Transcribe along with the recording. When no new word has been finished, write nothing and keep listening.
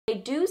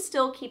do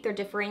still keep their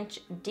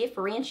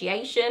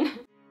differentiation.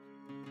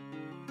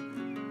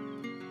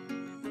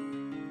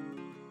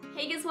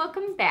 Hey guys,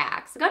 welcome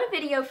back. So I got a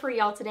video for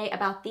y'all today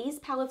about these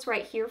palettes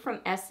right here from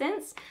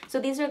Essence. So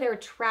these are their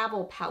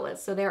travel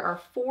palettes. So there are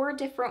 4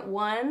 different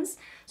ones.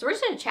 So we're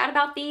just gonna chat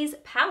about these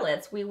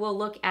palettes. We will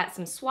look at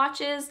some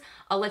swatches.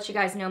 I'll let you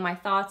guys know my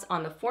thoughts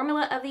on the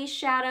formula of these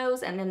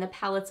shadows and then the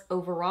palettes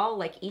overall,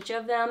 like each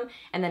of them,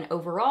 and then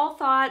overall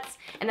thoughts.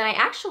 And then I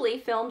actually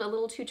filmed a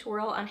little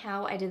tutorial on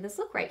how I did this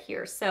look right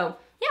here. So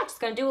yeah,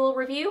 just gonna do a little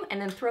review and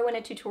then throw in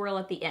a tutorial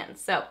at the end.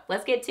 So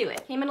let's get to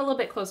it. Came in a little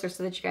bit closer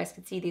so that you guys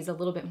could see these a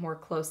little bit more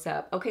close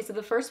up. Okay, so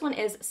the first one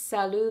is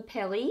Salut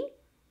Paris.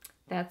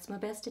 That's my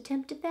best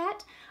attempt at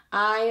that.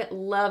 I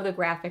love the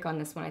graphic on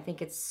this one. I think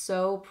it's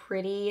so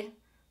pretty.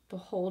 The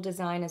whole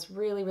design is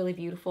really, really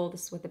beautiful.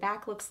 This is what the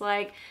back looks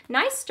like.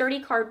 Nice sturdy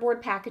cardboard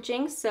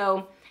packaging,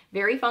 so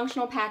very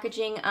functional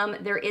packaging.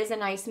 There is a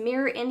nice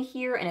mirror in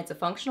here, and it's a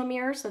functional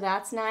mirror, so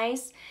that's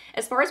nice.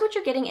 As far as what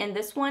you're getting in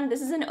this one,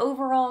 this is an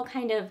overall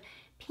kind of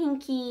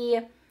pinky,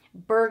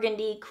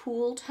 burgundy,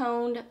 cool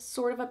toned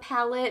sort of a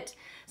palette.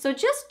 So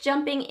just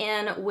jumping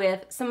in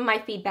with some of my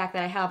feedback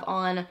that I have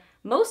on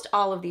most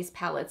all of these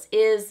palettes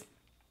is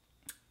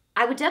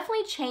I would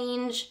definitely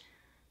change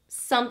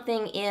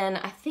something in,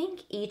 I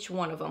think, each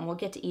one of them. We'll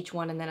get to each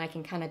one and then I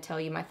can kind of tell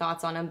you my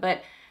thoughts on them,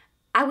 but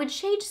I would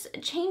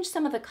change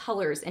some of the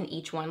colors in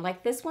each one.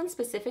 Like this one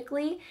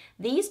specifically,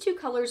 these 2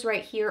 colors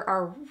right here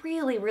are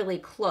really, really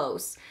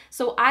close.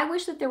 So I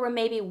wish that there were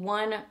maybe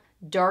one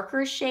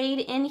darker shade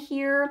in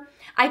here.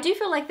 I do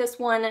feel like this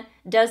one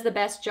does the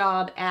best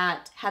job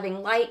at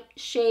having light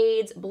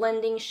shades,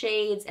 blending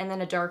shades, and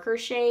then a darker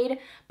shade,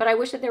 but I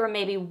wish that there were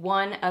maybe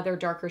one other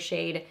darker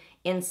shade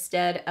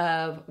instead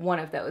of one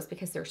of those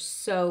because they're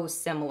so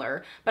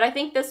similar. But I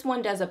think this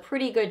one does a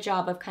pretty good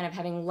job of kind of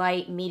having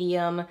light,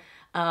 medium,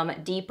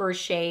 deeper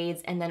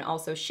shades, and then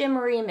also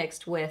shimmery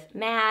mixed with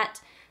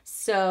matte.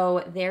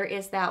 So there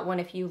is that one.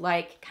 If you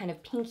like kind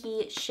of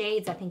pinky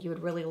shades, I think you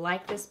would really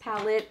like this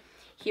palette.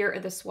 Here are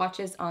the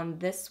swatches on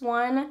this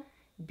one.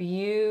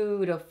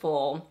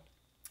 Beautiful.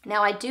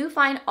 Now I do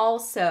find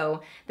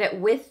also that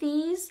with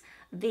these,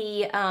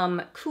 the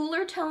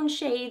cooler tone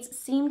shades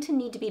seem to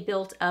need to be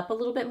built up a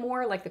little bit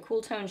more, like the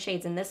cool tone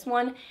shades in this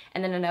one,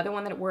 and then another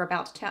one that we're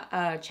about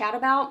to chat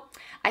about.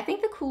 I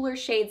think the cooler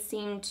shades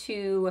seem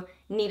to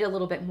need a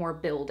little bit more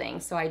building,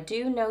 so I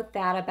do note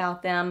that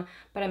about them,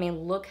 but I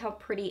mean, look how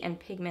pretty and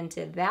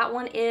pigmented that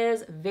one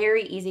is.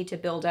 Very easy to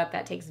build up.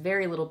 That takes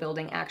very little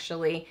building,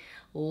 actually.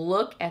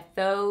 Look at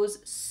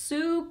those.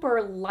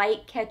 Super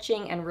light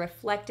catching and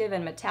reflective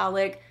and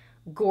metallic.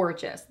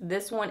 Gorgeous.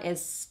 This one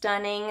is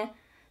stunning.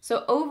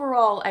 So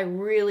overall, I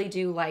really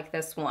do like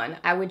this one.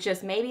 I would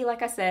just maybe,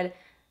 like I said,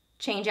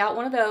 change out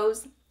one of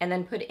those and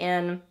then put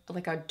in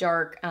like a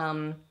dark,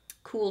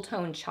 cool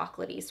tone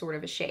chocolatey sort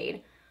of a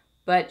shade,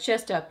 but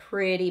just a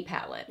pretty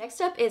palette.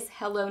 Next up is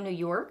Hello New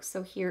York.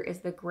 So here is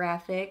the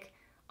graphic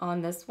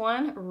on this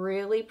one.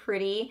 Really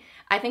pretty.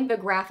 I think the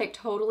graphic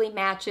totally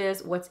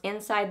matches what's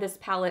inside this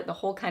palette, the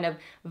whole kind of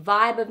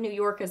vibe of New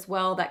York as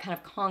well, that kind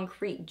of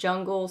concrete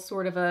jungle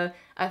sort of a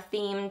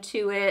theme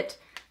to it.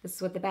 This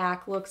is what the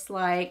back looks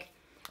like.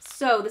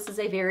 So this is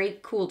a very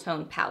cool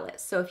tone palette.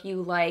 So if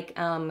you like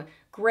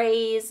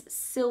grays,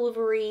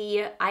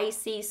 silvery,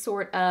 icy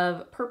sort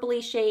of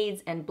purpley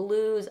shades and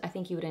blues, I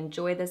think you would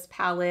enjoy this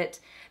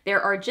palette.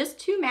 There are just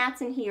 2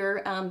 mattes in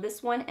here,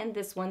 this one and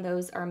this one.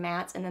 Those are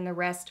mattes, and then the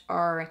rest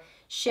are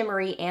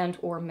shimmery and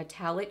or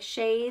metallic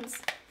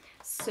shades.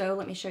 So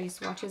let me show you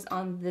swatches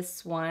on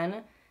this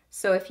one.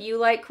 So if you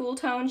like cool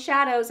tone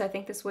shadows, I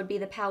think this would be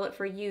the palette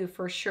for you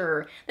for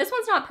sure. This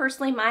one's not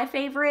personally my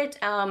favorite.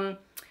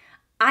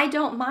 I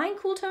don't mind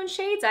cool tone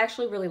shades. I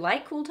actually really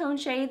like cool tone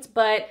shades,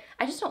 but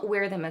I just don't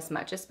wear them as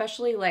much,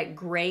 especially like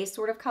gray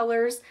sort of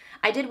colors.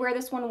 I did wear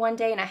this one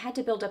day and I had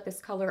to build up this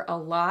color a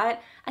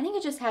lot. I think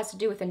it just has to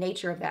do with the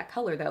nature of that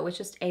color though. It's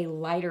just a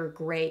lighter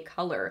gray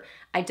color.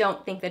 I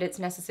don't think that it's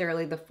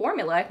necessarily the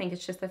formula. I think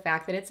it's just the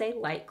fact that it's a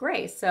light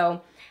gray.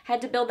 So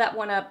had to build that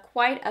one up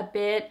quite a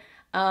bit,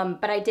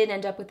 but I did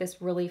end up with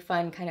this really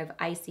fun kind of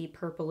icy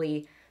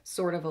purpley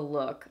sort of a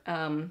look.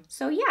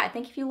 So yeah, I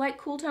think if you like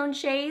cool tone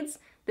shades,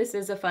 this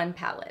is a fun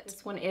palette.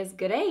 This one is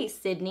Good Day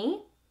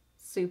Sydney.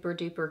 Super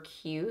duper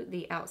cute.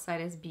 The outside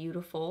is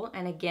beautiful.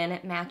 And again,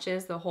 it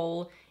matches the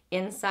whole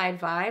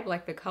inside vibe.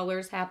 Like the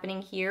colors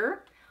happening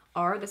here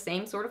are the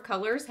same sort of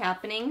colors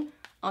happening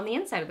on the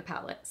inside of the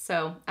palette.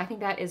 So I think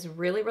that is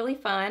really, really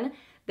fun.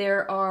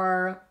 There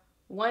are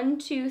 1,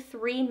 2,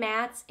 3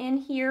 mattes in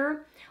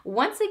here.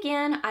 Once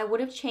again, I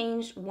would have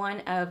changed one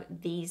of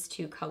these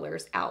 2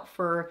 colors out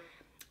for,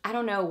 I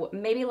don't know,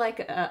 maybe like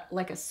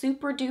a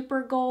super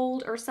duper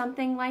gold or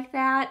something like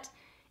that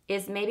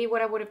is maybe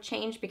what I would have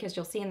changed, because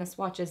you'll see in the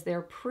swatches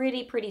they're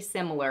pretty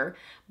similar.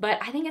 But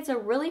I think it's a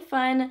really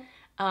fun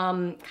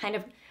kind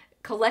of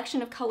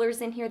collection of colors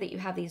in here, that you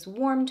have these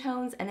warm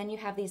tones and then you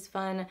have these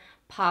fun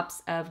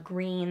pops of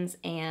greens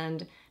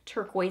and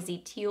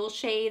turquoisey teal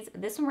shades.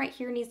 This one right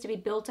here needs to be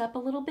built up a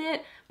little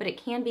bit, but it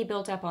can be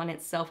built up on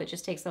itself. It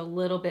just takes a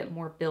little bit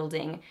more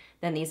building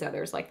than these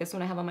others. Like this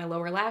one I have on my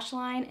lower lash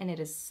line, and it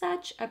is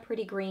such a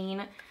pretty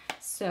green.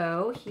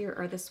 So here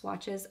are the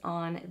swatches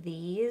on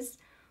these.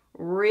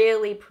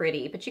 Really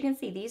pretty, but you can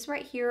see these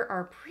right here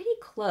are pretty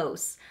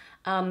close.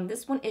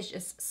 This one is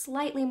just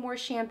slightly more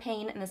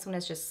champagne, and this one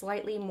is just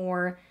slightly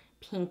more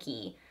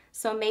pinky.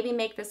 So maybe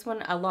make this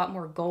one a lot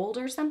more gold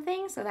or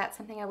something. So that's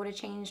something I would have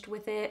changed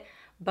with it.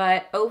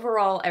 But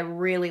overall, I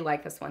really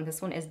like this one.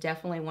 This one is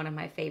definitely one of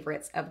my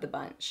favorites of the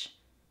bunch.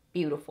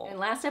 Beautiful. And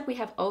last up we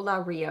have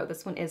Hola Rio.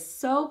 This one is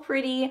so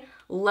pretty.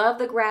 Love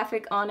the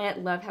graphic on it.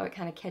 Love how it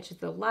kind of catches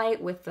the light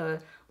with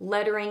the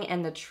lettering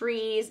and the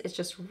trees. It's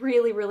just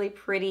really, really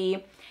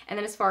pretty. And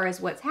then as far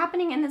as what's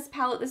happening in this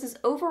palette, this is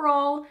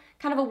overall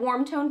kind of a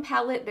warm tone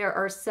palette. There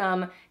are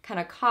some kind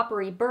of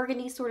coppery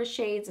burgundy sort of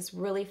shades. It's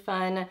really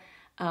fun.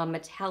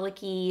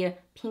 Metallic-y,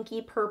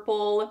 pinky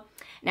purple.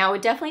 Now I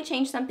would definitely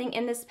change something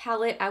in this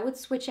palette. I would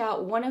switch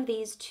out one of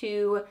these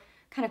two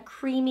kind of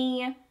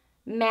creamy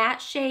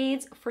matte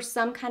shades for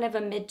some kind of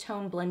a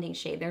mid-tone blending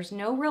shade. There's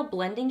no real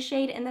blending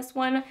shade in this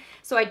one,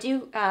 so I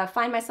do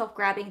find myself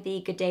grabbing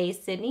the Good Day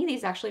Sydney.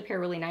 These actually pair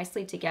really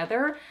nicely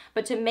together,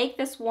 but to make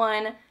this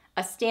one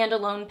a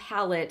standalone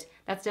palette,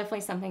 that's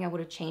definitely something I would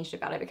have changed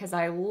about it, because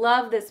I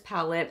love this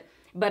palette,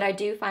 but I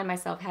do find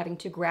myself having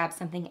to grab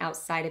something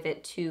outside of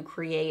it to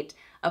create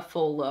a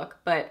full look.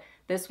 But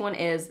this one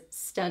is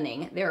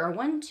stunning. There are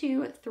 1,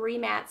 2, 3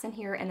 mattes in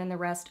here, and then the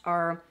rest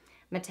are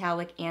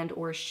metallic and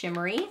or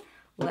shimmery.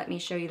 Let me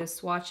show you the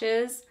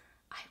swatches.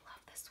 I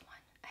love this one.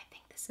 I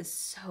think this is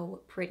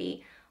so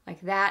pretty.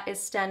 Like that is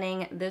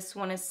stunning. This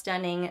one is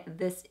stunning.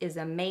 This is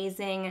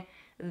amazing.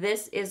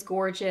 This is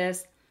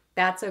gorgeous.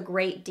 That's a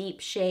great deep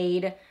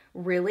shade.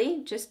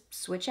 Really, just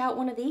switch out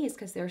one of these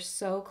because they're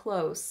so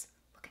close.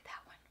 Look at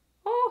that one.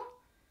 Oh,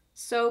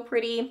 so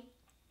pretty.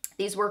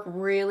 These work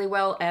really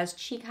well as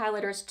cheek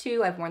highlighters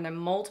too. I've worn them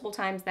multiple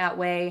times that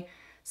way.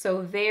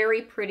 So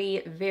very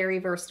pretty, very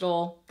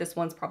versatile. This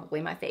one's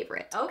probably my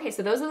favorite. Okay,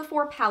 so those are the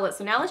 4 palettes.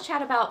 So now let's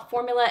chat about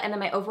formula and then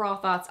my overall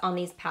thoughts on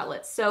these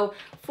palettes. So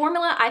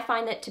formula, I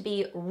find it to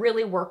be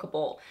really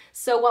workable.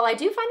 So while I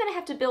do find that I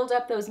have to build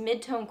up those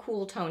mid-tone,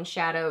 cool tone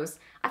shadows,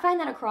 I find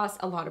that across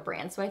a lot of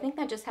brands. So I think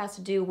that just has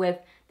to do with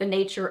the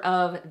nature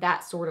of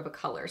that sort of a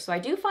color. So I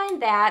do find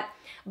that,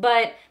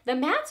 but the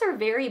mattes are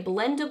very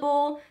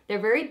blendable. They're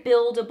very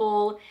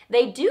buildable.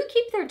 They do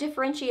keep their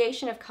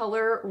differentiation of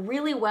color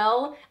really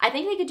well. I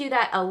think they could do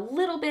that a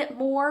little bit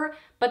more,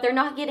 but they're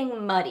not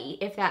getting muddy,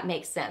 if that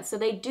makes sense. So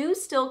they do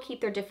still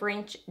keep their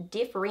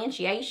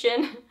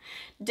differentiation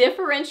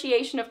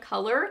of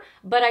color,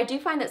 but I do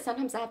find that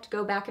sometimes I have to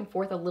go back and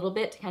forth a little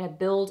bit to kind of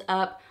build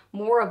up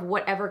more of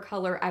whatever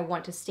color I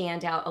want to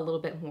stand out a little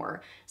bit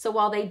more. So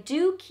while they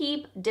do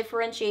keep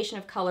differentiation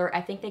of color, I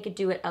think they could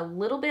do it a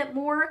little bit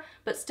more,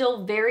 but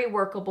still very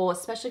workable,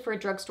 especially for a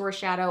drugstore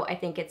shadow. I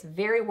think it's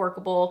very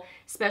workable,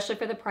 especially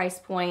for the price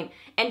point.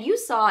 And you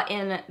saw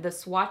in the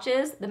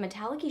swatches, the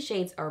metallic-y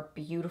shades are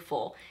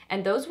beautiful.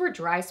 And those were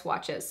dry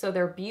swatches. So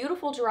they're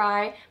beautiful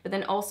dry, but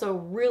then also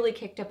really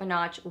kicked up a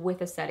notch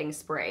with a setting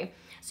spray.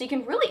 So you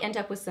can really end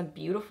up with some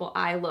beautiful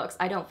eye looks.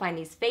 I don't find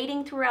these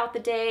fading throughout the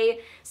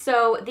day.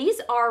 So these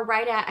are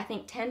right at, I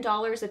think,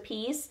 $10 a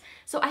piece.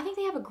 So I think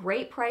they have a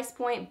great price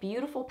point,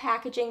 beautiful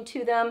packaging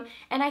to them,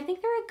 and I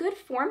think they're a good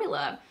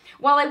formula.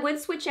 While I would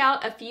switch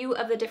out a few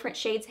of the different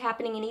shades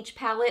happening in each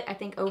palette, I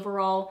think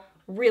overall,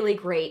 really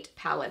great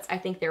palettes. I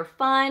think they're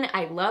fun.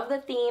 I love the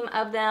theme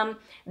of them.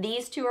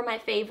 These two are my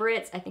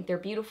favorites. I think they're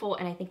beautiful,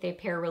 and I think they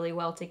pair really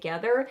well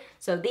together.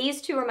 So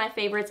these two are my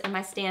favorites and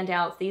my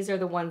standouts. These are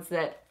the ones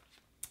that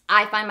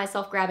I find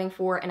myself grabbing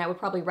for and I would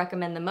probably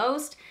recommend the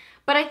most,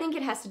 but I think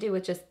it has to do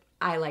with just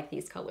I like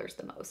these colors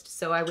the most.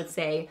 So I would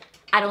say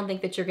I don't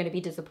think that you're going to be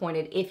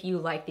disappointed if you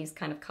like these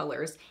kind of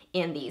colors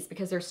in these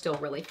because they're still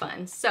really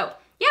fun. So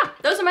yeah,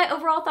 those are my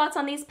overall thoughts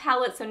on these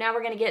palettes. So now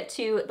we're going to get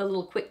to the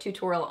little quick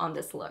tutorial on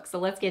this look. So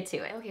let's get to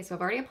it. Okay, so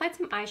I've already applied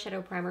some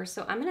eyeshadow primer.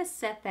 So I'm going to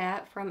set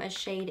that from a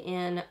shade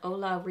in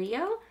Hola Rio.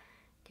 I'm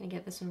going to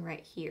get this one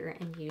right here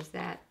and use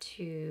that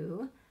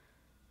to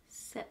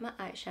set my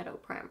eyeshadow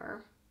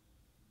primer.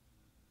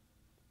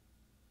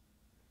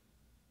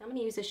 I'm going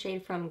to use a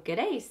shade from Good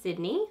Day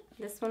Sydney,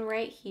 this one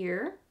right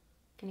here.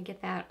 I'm going to get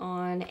that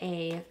on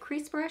a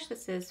crease brush.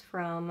 This is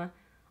from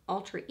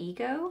Alter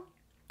Ego.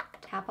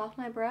 Tap off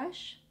my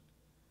brush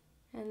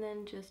and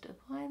then just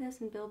apply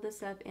this and build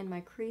this up in my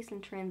crease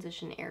and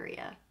transition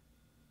area.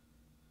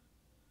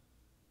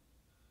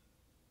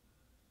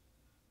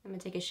 I'm going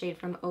to take a shade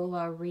from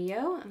Hola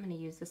Rio. I'm going to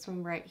use this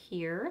one right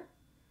here.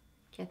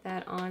 Get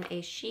that on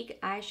a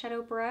Chique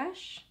eyeshadow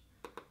brush.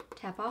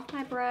 Tap off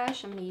my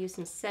brush. I'm going to use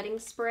some setting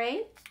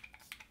spray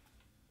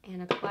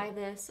and apply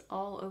this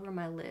all over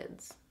my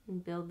lids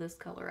and build this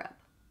color up.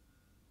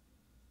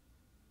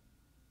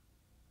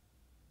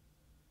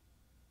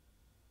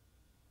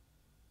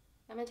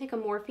 I'm going to take a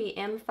Morphe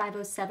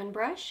M507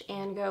 brush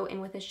and go in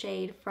with a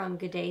shade from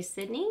Good Day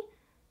Sydney,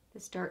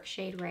 this dark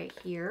shade right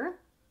here.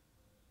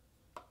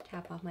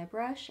 tap off my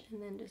brush,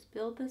 and then just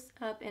build this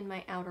up in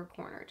my outer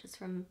corner, just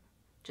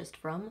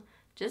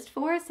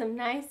for some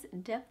nice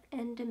depth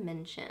and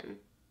dimension.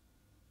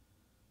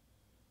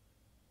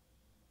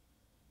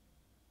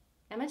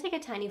 I'm gonna take a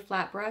tiny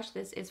flat brush.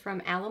 This is from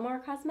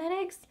Alamar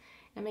Cosmetics.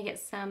 I'm gonna get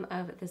some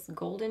of this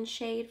golden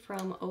shade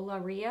from Ola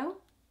Rio.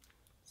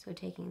 So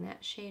taking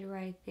that shade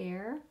right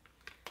there,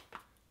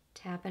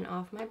 tapping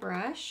off my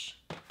brush,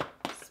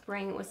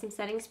 spraying it with some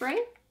setting spray.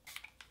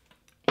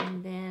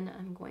 And then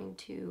I'm going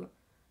to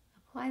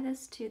apply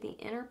this to the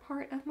inner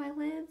part of my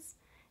lids,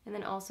 and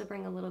then also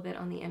bring a little bit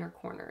on the inner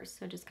corners.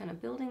 So just kind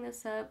of building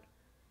this up,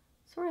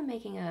 sort of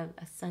making a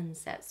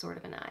sunset sort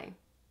of an eye.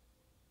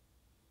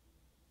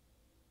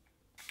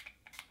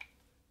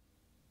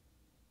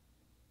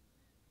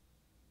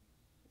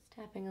 Just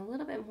tapping a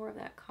little bit more of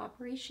that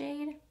coppery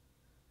shade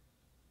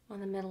on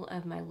the middle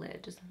of my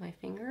lid, just with my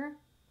finger,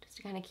 just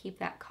to kind of keep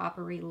that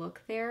coppery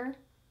look there.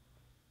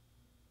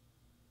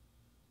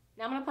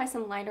 Now I'm going to apply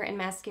some liner and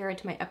mascara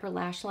to my upper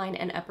lash line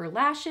and upper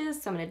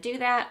lashes. So I'm going to do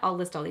that. I'll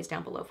list all these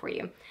down below for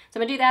you. So I'm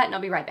going to do that and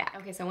I'll be right back.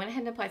 Okay, so I went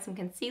ahead and applied some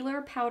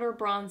concealer, powder,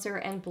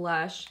 bronzer, and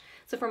blush.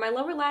 So for my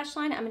lower lash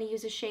line, I'm going to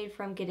use a shade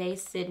from G'day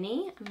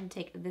Sydney. I'm going to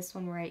take this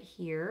one right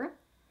here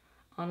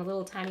on a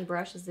little tiny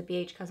brush. This is the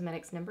BH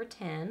Cosmetics number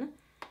 10.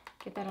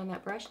 Get that on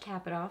that brush,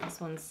 tap it off. This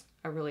one's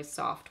a really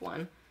soft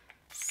one.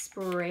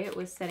 Spray it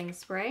with setting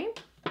spray,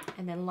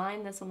 and then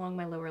line this along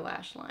my lower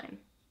lash line.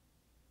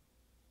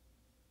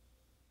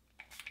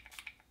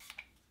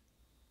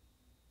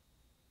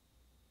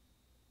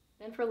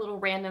 Then for a little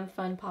random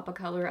fun pop of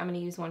color, I'm going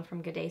to use one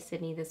from G'day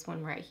Sydney, this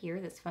one right here,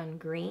 this fun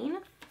green.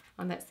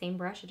 On that same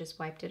brush, I just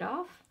wiped it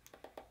off.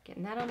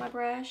 Getting that on my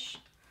brush,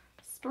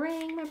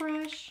 spraying my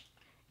brush,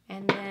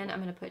 and then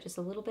I'm going to put just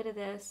a little bit of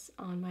this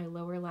on my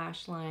lower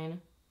lash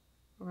line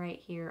right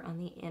here on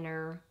the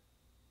inner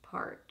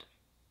part.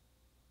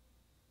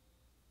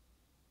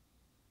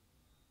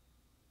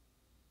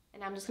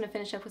 And I'm just going to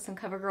finish up with some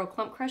CoverGirl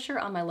Clump Crusher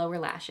on my lower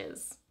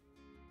lashes.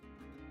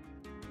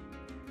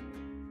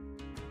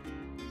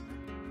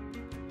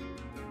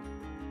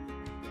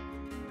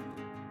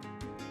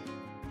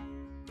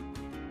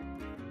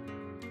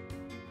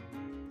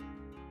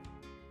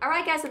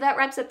 Alright guys, so that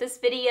wraps up this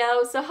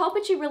video. So hope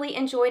that you really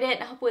enjoyed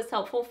it. I hope it was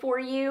helpful for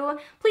you.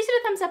 Please do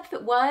a thumbs up if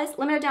it was.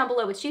 Let me know down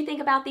below what you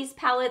think about these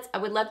palettes. I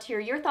would love to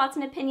hear your thoughts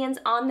and opinions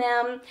on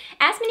them.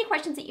 Ask me any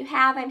questions that you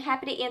have. I'm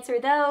happy to answer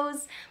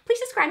those. Please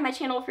subscribe to my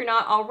channel if you're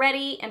not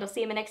already, and I'll see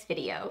you in my next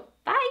video.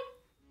 Bye!